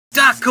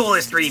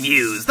coolest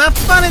reviews, the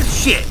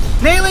funnest shit,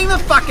 nailing the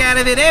fuck out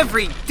of it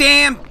every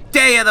damn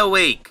day of the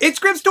week. It's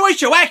Grimm's Toy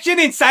Show action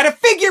inside a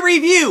figure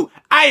review.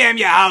 I am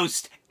your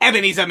host,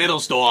 Ebenezer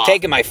Middlestore.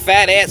 Taking my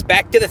fat ass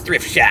back to the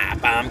thrift shop.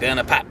 I'm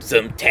gonna pop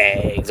some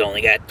tags.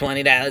 Only got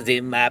 $20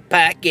 in my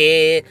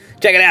pocket.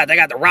 Check it out. They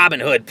got the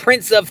Robin Hood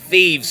Prince of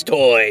Thieves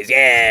toys.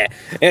 Yeah.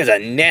 There's a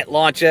net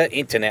launcher,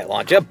 internet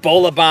launcher,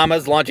 bola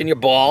bombers launching your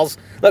balls.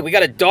 Look, we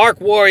got a Dark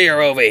Warrior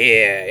over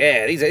here.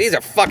 Yeah, these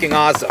are fucking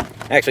awesome.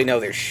 Actually,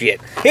 no, they're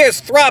shit. Here's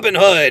Throbbing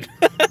Hood.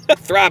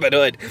 Throbbing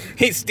Hood.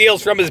 He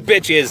steals from his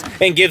bitches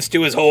and gives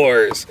to his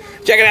whores.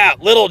 Check it out.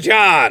 Little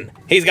John.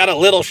 He's got a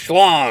little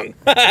schlong.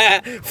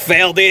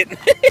 Failed it.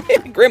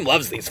 Grimm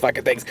loves these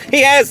fucking things.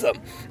 He has them.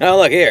 Oh,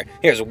 look here.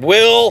 Here's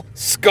Will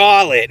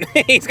Scarlet.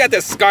 He's got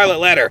this scarlet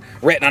letter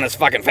written on his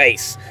fucking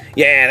face.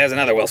 Yeah, there's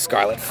another Will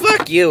Scarlet.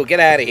 Fuck you. Get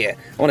out of here.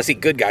 I want to see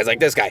good guys like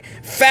this guy.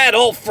 Fat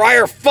old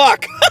Friar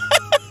Fuck.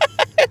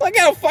 Look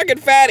how fucking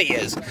fat he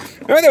is.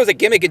 Remember there was a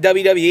gimmick at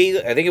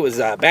WWE? I think it was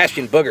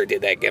Bastion Booger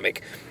did that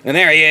gimmick. And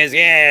there he is.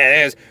 Yeah,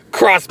 there's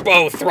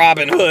Crossbow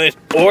Throbbing Hood.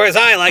 Or as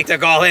I like to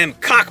call him,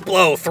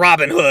 Cockblow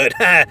Throbbing Hood.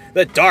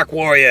 The Dark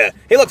Warrior.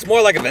 He looks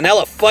more like a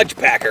vanilla fudge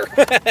packer.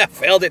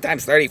 Failed it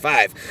times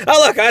 35.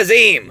 Oh look,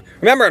 Azim.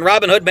 Remember in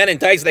Robin Hood Men in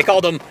Tights they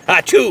called him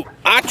Achoo.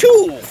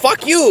 Achoo,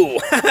 fuck you.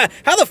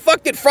 How the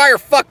fuck did Friar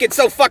Fuck get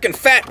so fucking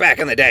fat back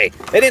in the day?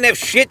 They didn't have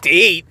shit to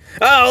eat.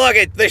 Oh, look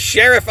at the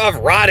Sheriff of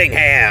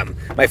Rottingham.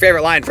 My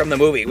favorite line from the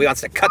movie. He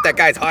wants to cut that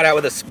guy's heart out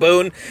with a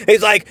spoon.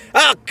 He's like,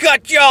 I'll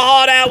cut your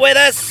heart out with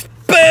a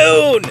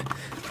spoon.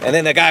 And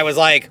then the guy was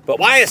like, but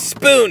why a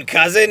spoon,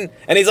 cousin?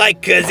 And he's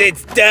like, 'cause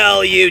it's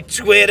dull, you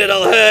twit,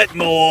 it'll hurt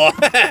more.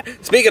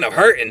 Speaking of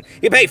hurting,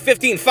 you pay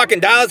 $15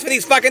 fucking for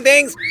these fucking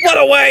things? What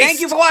a waste!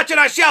 Thank you for watching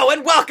our show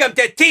and welcome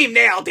to Team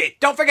Nailed It.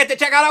 Don't forget to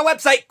check out our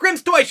website,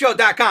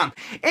 grimmstoyshow.com.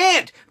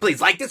 And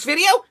please like this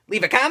video,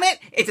 leave a comment,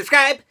 and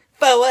subscribe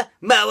for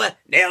more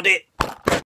Nailed It.